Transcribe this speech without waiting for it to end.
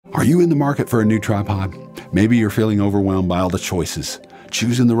Are you in the market for a new tripod? Maybe you're feeling overwhelmed by all the choices.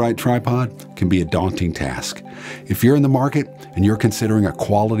 Choosing the right tripod can be a daunting task. If you're in the market and you're considering a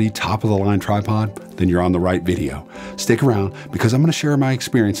quality, top-of-the-line tripod, then you're on the right video. Stick around because I'm going to share my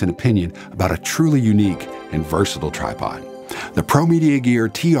experience and opinion about a truly unique and versatile tripod. The PromediaGear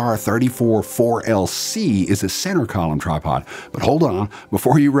TR34 4LC is a center column tripod, but hold on,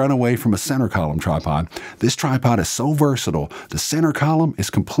 before you run away from a center column tripod, this tripod is so versatile, the center column is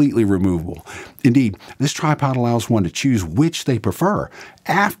completely removable. Indeed, this tripod allows one to choose which they prefer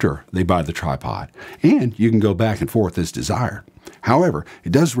after they buy the tripod, and you can go back and forth as desired. However,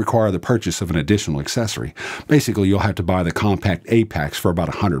 it does require the purchase of an additional accessory. Basically, you'll have to buy the compact apex for about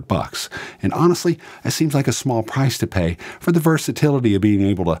 $100. And honestly, that seems like a small price to pay for the versatility of being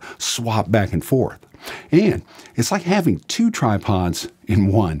able to swap back and forth. And it's like having two tripods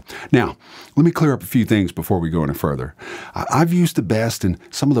in one. Now, let me clear up a few things before we go any further. I've used the best and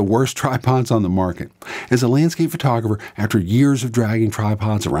some of the worst tripods on the market. As a landscape photographer, after years of dragging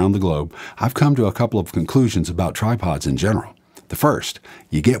tripods around the globe, I've come to a couple of conclusions about tripods in general. The first,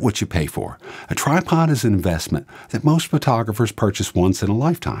 you get what you pay for. A tripod is an investment that most photographers purchase once in a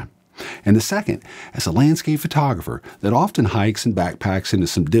lifetime. And the second, as a landscape photographer that often hikes and backpacks into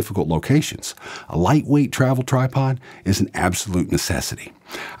some difficult locations, a lightweight travel tripod is an absolute necessity.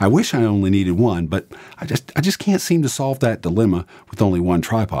 I wish I only needed one, but I just can't seem to solve that dilemma with only one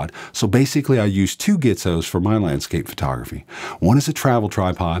tripod. So basically I use two Gitzos for my landscape photography. One is a travel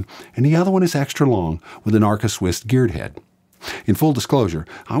tripod, and the other one is extra long with an Arca Swiss geared head. In full disclosure,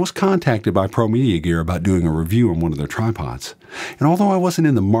 I was contacted by PromediaGear about doing a review on one of their tripods. And although I wasn't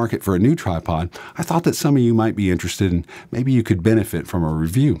in the market for a new tripod, I thought that some of you might be interested and maybe you could benefit from a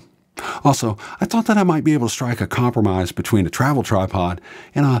review. Also, I thought that I might be able to strike a compromise between a travel tripod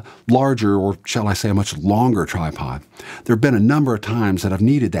and a larger, or shall I say a much longer tripod. There have been a number of times that I've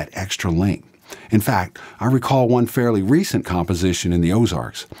needed that extra length. In fact, I recall one fairly recent composition in the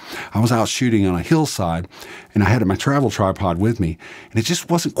Ozarks. I was out shooting on a hillside, and I had my travel tripod with me, and it just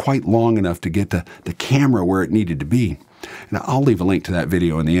wasn't quite long enough to get the camera where it needed to be. And I'll leave a link to that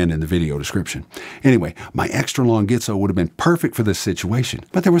video in the end in the video description. Anyway, my extra long Gitzo would have been perfect for this situation,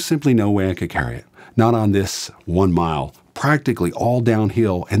 but there was simply no way I could carry it. Not on this 1 mile, practically all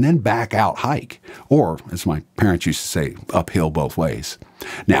downhill and then back out hike, or as my parents used to say, uphill both ways.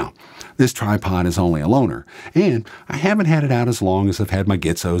 Now, this tripod is only a loaner, and I haven't had it out as long as I've had my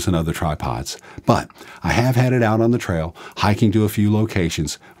Gitzos and other tripods, but I have had it out on the trail, hiking to a few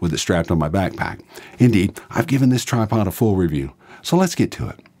locations with it strapped on my backpack. Indeed, I've given this tripod a full review, so let's get to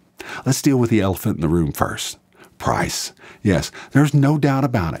it. Let's deal with the elephant in the room first. Price. Yes, there's no doubt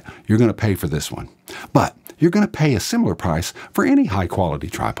about it. You're going to pay for this one. But you're going to pay a similar price for any high-quality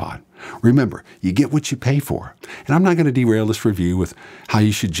tripod. Remember, you get what you pay for. And I'm not going to derail this review with how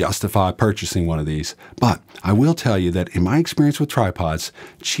you should justify purchasing one of these, but I will tell you that in my experience with tripods,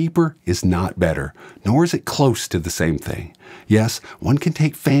 cheaper is not better, nor is it close to the same thing. Yes, one can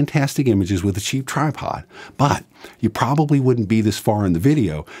take fantastic images with a cheap tripod, but you probably wouldn't be this far in the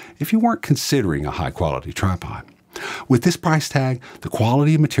video if you weren't considering a high-quality tripod. With this price tag, the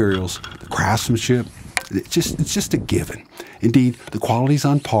quality of materials, the craftsmanship, it's just a given. Indeed, the quality's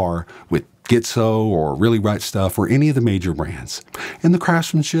on par with Gitzo or Really Right Stuff or any of the major brands. And the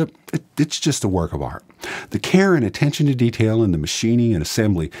craftsmanship, it's just a work of art. The care and attention to detail in the machining and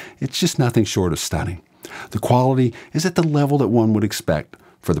assembly, it's just nothing short of stunning. The quality is at the level that one would expect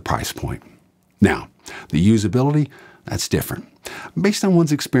for the price point. Now, the usability, that's different. Based on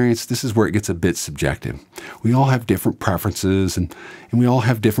one's experience, this is where it gets a bit subjective. We all have different preferences and we all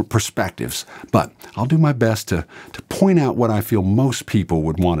have different perspectives, but I'll do my best to point out what I feel most people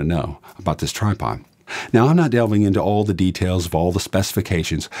would want to know about this tripod. Now, I'm not delving into all the details of all the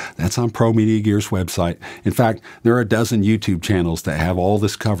specifications. That's on PromediaGear's website. In fact, there are a dozen YouTube channels that have all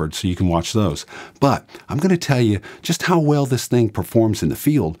this covered, so you can watch those. But I'm going to tell you just how well this thing performs in the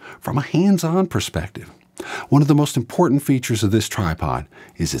field from a hands-on perspective. One of the most important features of this tripod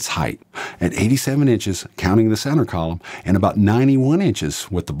is its height. At 87 inches, counting the center column, and about 91 inches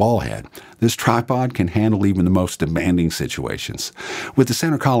with the ball head, this tripod can handle even the most demanding situations. With the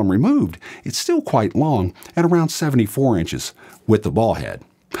center column removed, it's still quite long at around 74 inches with the ball head.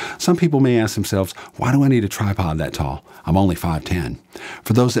 Some people may ask themselves, why do I need a tripod that tall? I'm only 5'10".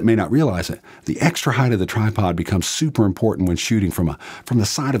 For those that may not realize it, the extra height of the tripod becomes super important when shooting from the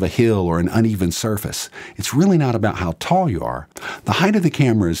side of a hill or an uneven surface. It's really not about how tall you are. The height of the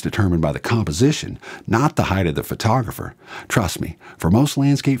camera is determined by the composition, not the height of the photographer. Trust me, for most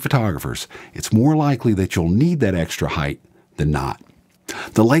landscape photographers, it's more likely that you'll need that extra height than not.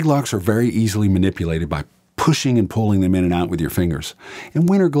 The leg locks are very easily manipulated by pushing and pulling them in and out with your fingers. And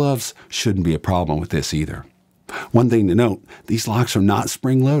winter gloves shouldn't be a problem with this either. One thing to note, these locks are not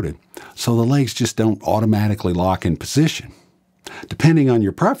spring-loaded, so the legs just don't automatically lock in position. Depending on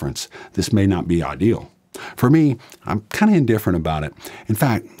your preference, this may not be ideal. For me, I'm kind of indifferent about it. In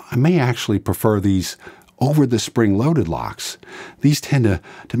fact, I may actually prefer these over the spring-loaded locks. These tend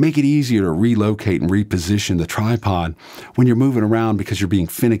to make it easier to relocate and reposition the tripod when you're moving around because you're being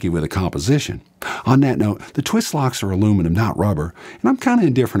finicky with the composition. On that note, the twist locks are aluminum, not rubber, and I'm kind of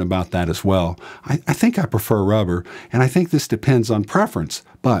indifferent about that as well. I think I prefer rubber, and I think this depends on preference,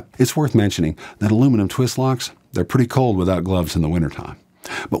 but it's worth mentioning that aluminum twist locks, they're pretty cold without gloves in the wintertime.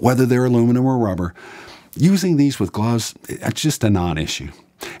 But whether they're aluminum or rubber, using these with gloves, it's just a non-issue.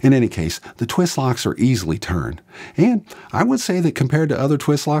 In any case, the twist locks are easily turned. And I would say that compared to other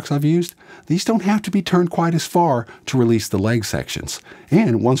twist locks I've used, these don't have to be turned quite as far to release the leg sections.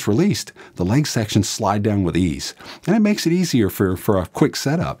 And once released, the leg sections slide down with ease. And it makes it easier for a quick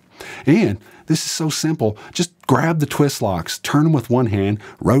setup. And this is so simple. Just grab the twist locks, turn them with one hand,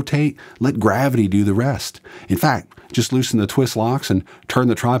 rotate, let gravity do the rest. In fact, just loosen the twist locks and turn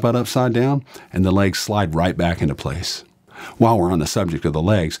the tripod upside down, and the legs slide right back into place. While we're on the subject of the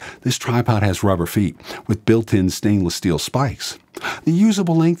legs, this tripod has rubber feet with built-in stainless steel spikes. The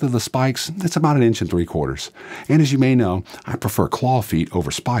usable length of the spikes, it's about 1 3/4 inches. And as you may know, I prefer claw feet over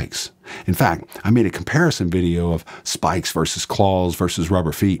spikes. In fact, I made a comparison video of spikes versus claws versus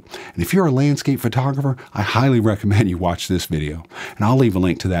rubber feet. And if you're a landscape photographer, I highly recommend you watch this video. And I'll leave a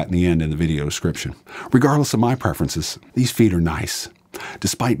link to that in the end in the video description. Regardless of my preferences, these feet are nice.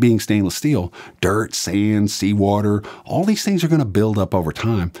 Despite being stainless steel, dirt, sand, seawater, all these things are going to build up over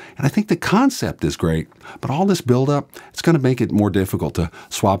time. And I think the concept is great, but all this buildup, it's going to make it more difficult to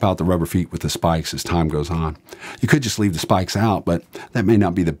swap out the rubber feet with the spikes as time goes on. You could just leave the spikes out, but that may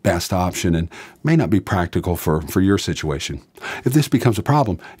not be the best option and may not be practical for your situation. If this becomes a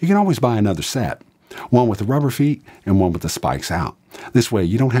problem, you can always buy another set. One with the rubber feet and one with the spikes out. This way,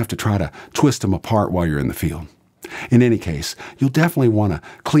 you don't have to try to twist them apart while you're in the field. In any case, you'll definitely want to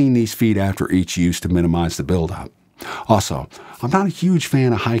clean these feet after each use to minimize the buildup. Also, I'm not a huge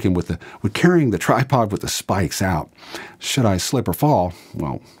fan of hiking with carrying the tripod with the spikes out. Should I slip or fall,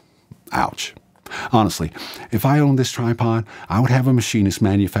 well, ouch. Honestly, if I owned this tripod, I would have a machinist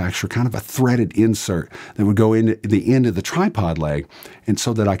manufacture kind of a threaded insert that would go into the end of the tripod leg, and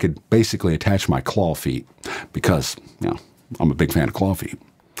so that I could basically attach my claw feet, because, I'm a big fan of claw feet.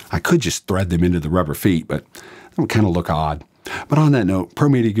 I could just thread them into the rubber feet, but that would kind of look odd. But on that note,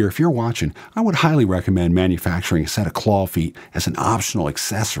 PromediaGear, if you're watching, I would highly recommend manufacturing a set of claw feet as an optional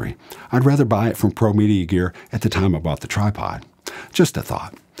accessory. I'd rather buy it from PromediaGear at the time I bought the tripod. Just a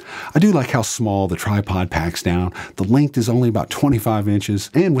thought. I do like how small the tripod packs down. The length is only about 25 inches,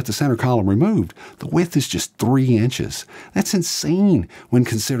 and with the center column removed, the width is just 3 inches. That's insane when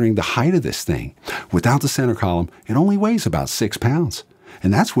considering the height of this thing. Without the center column, it only weighs about 6 pounds.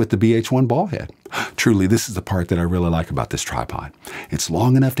 And that's with the BH1 ball head. Truly, this is the part that I really like about this tripod. It's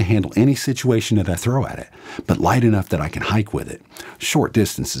long enough to handle any situation that I throw at it, but light enough that I can hike with it. Short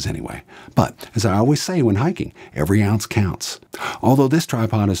distances anyway. But, as I always say when hiking, every ounce counts. Although this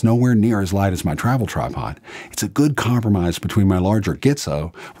tripod is nowhere near as light as my travel tripod, it's a good compromise between my larger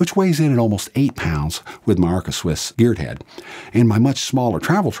Gitzo, which weighs in at almost 8 pounds with my Arca Swiss geared head, and my much smaller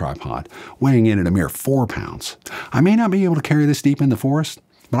travel tripod, weighing in at a mere 4 pounds. I may not be able to carry this deep in the forest,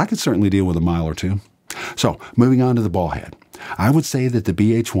 but I could certainly deal with a mile or two. So, moving on to the ball head. I would say that the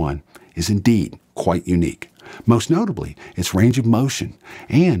BH1 is indeed quite unique. Most notably, its range of motion,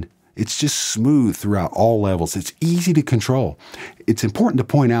 and it's just smooth throughout all levels. It's easy to control. It's important to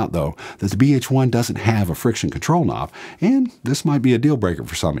point out, though, that the BH1 doesn't have a friction control knob, and this might be a deal breaker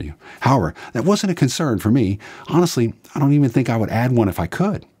for some of you. However, that wasn't a concern for me. Honestly, I don't even think I would add one if I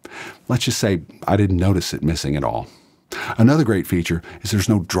could. Let's just say I didn't notice it missing at all. Another great feature is there's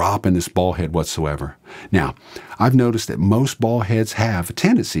no drop in this ball head whatsoever. Now, I've noticed that most ball heads have a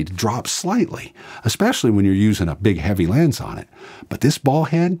tendency to drop slightly, especially when you're using a big heavy lens on it. But this ball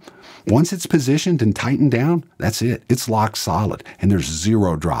head, once it's positioned and tightened down, that's it. It's locked solid, and there's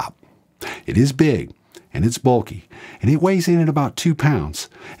 0 drop. It is big, and it's bulky, and it weighs in at about 2 pounds,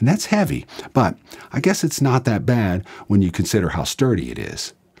 and that's heavy, but I guess it's not that bad when you consider how sturdy it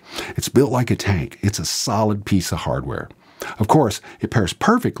is. It's built like a tank. It's a solid piece of hardware. Of course, it pairs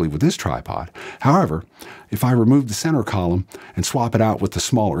perfectly with this tripod. However, if I remove the center column and swap it out with the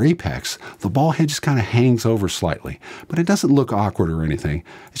smaller apex, the ball head just kind of hangs over slightly, but it doesn't look awkward or anything.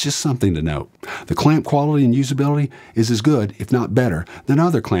 It's just something to note. The clamp quality and usability is as good, if not better, than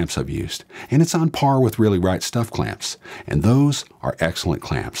other clamps I've used, and it's on par with Really Right Stuff clamps, and those are excellent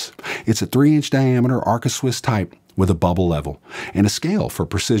clamps. It's a 3-inch diameter Arca Swiss type with a bubble level, and a scale for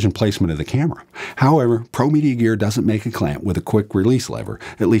precision placement of the camera. However, PromediaGear doesn't make a clamp with a quick release lever,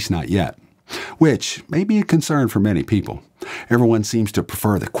 at least not yet, which may be a concern for many people. Everyone seems to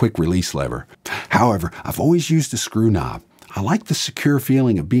prefer the quick release lever. However, I've always used a screw knob. I like the secure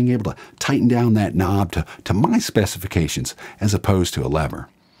feeling of being able to tighten down that knob to my specifications as opposed to a lever.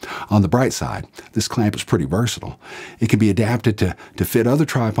 On the bright side, this clamp is pretty versatile. It can be adapted to fit other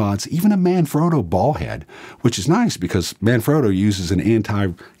tripods, even a Manfrotto ball head, which is nice because Manfrotto uses an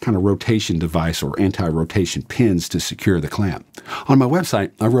anti-rotation device or anti-rotation pins to secure the clamp. On my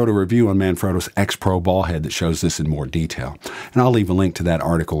website, I wrote a review on Manfrotto's X Pro ball head that shows this in more detail, and I'll leave a link to that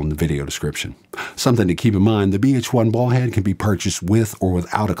article in the video description. Something to keep in mind, the BH1 ball head can be purchased with or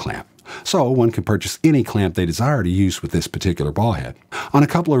without a clamp. So one can purchase any clamp they desire to use with this particular ball head. On a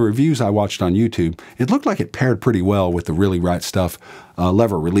couple of reviews I watched on YouTube, it looked like it paired pretty well with the Really Right Stuff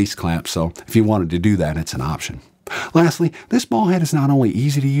lever release clamp, so if you wanted to do that, it's an option. Lastly, this ball head is not only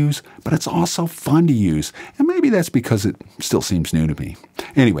easy to use, but it's also fun to use, and maybe that's because it still seems new to me.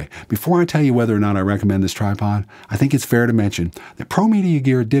 Anyway, before I tell you whether or not I recommend this tripod, I think it's fair to mention that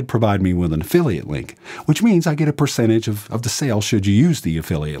ProMediaGear did provide me with an affiliate link, which means I get a percentage of the sale should you use the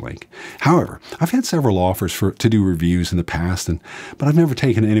affiliate link. However, I've had several offers to do reviews in the past, but I've never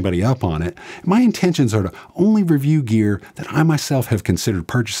taken anybody up on it. My intentions are to only review gear that I myself have considered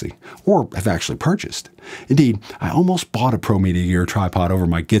purchasing, or have actually purchased. Indeed, I almost bought a ProMediaGear tripod over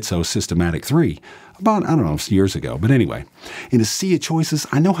my Gitzo Systematic 3 about, years ago. But anyway, in a sea of choices,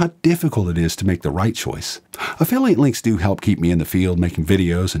 I know how difficult it is to make the right choice. Affiliate links do help keep me in the field making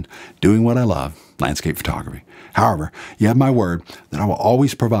videos and doing what I love, landscape photography. However, you have my word that I will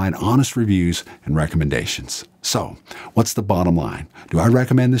always provide honest reviews and recommendations. So, what's the bottom line? Do I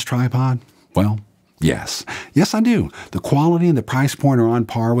recommend this tripod? Well, yes. Yes, I do. The quality and the price point are on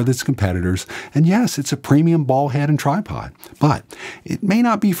par with its competitors, and yes, it's a premium ball head and tripod. But it may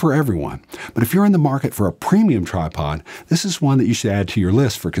not be for everyone. But if you're in the market for a premium tripod, this is one that you should add to your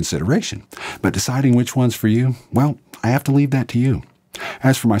list for consideration. But deciding which one's for you, well, I have to leave that to you.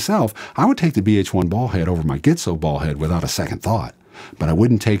 As for myself, I would take the BH1 ball head over my Gitzo ball head without a second thought, but I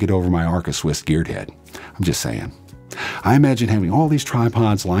wouldn't take it over my Arca Swiss geared head. I'm just saying. I imagine having all these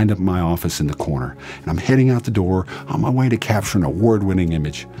tripods lined up in my office in the corner, and I'm heading out the door on my way to capture an award-winning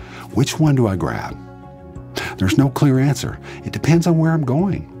image. Which one do I grab? There's no clear answer. It depends on where I'm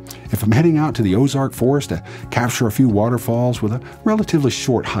going. If I'm heading out to the Ozark Forest to capture a few waterfalls with a relatively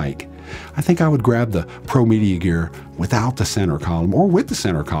short hike, I think I would grab the ProMediaGear without the center column, or with the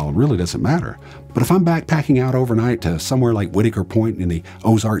center column, really doesn't matter. But if I'm backpacking out overnight to somewhere like Whitaker Point in the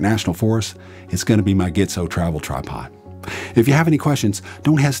Ozark National Forest, it's going to be my Gitzo travel tripod. If you have any questions,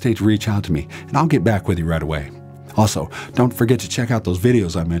 don't hesitate to reach out to me, and I'll get back with you right away. Also, don't forget to check out those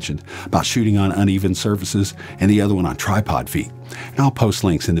videos I mentioned about shooting on uneven surfaces and the other one on tripod feet. And I'll post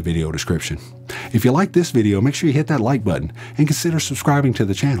links in the video description. If you like this video, make sure you hit that like button and consider subscribing to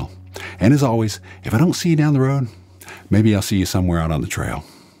the channel. And as always, if I don't see you down the road, maybe I'll see you somewhere out on the trail.